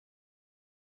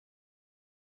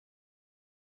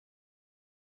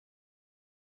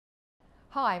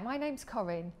Hi, my name's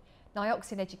Corinne,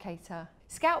 NIOXIN educator.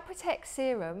 Scalp Protect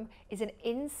Serum is an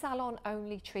in-salon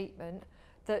only treatment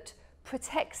that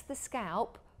protects the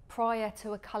scalp prior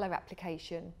to a colour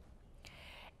application.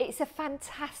 It's a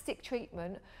fantastic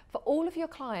treatment for all of your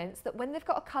clients that when they've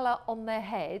got a colour on their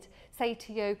head, say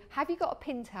to you, have you got a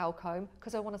pintail comb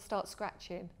because I want to start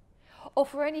scratching? Or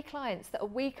for any clients that a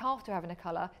week after having a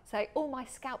colour say, oh, my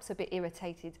scalp's a bit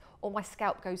irritated or my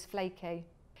scalp goes flaky.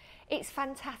 It's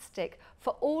fantastic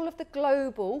for all of the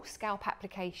global scalp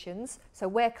applications, so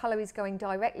where colour is going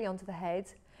directly onto the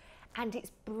head, and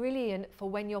it's brilliant for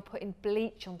when you're putting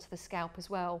bleach onto the scalp as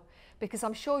well, because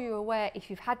I'm sure you're aware if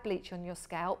you've had bleach on your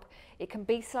scalp, it can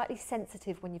be slightly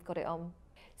sensitive when you've got it on.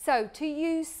 So to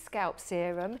use scalp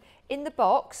serum, in the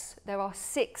box there are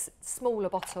 6 smaller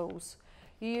bottles.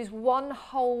 You use 1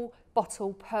 whole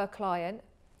bottle per client,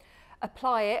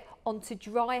 apply it onto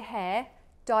dry hair,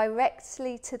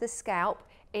 directly to the scalp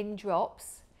in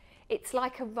drops. It's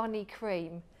like a runny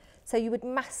cream. So you would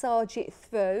massage it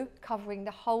through, covering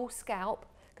the whole scalp,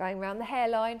 going around the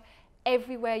hairline,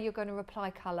 everywhere you're going to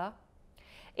apply colour.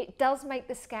 It does make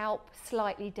the scalp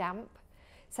slightly damp,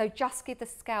 so just give the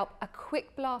scalp a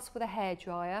quick blast with a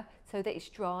hairdryer so that it's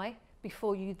dry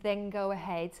before you then go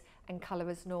ahead and colour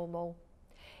as normal.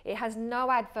 It has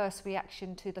no adverse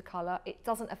reaction to the colour, it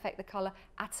doesn't affect the colour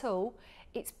at all,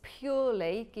 it's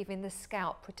purely giving the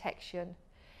scalp protection.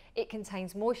 It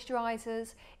contains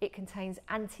moisturisers, it contains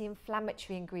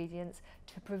anti-inflammatory ingredients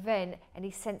to prevent any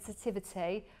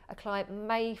sensitivity a client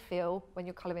may feel when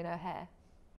you're colouring her hair.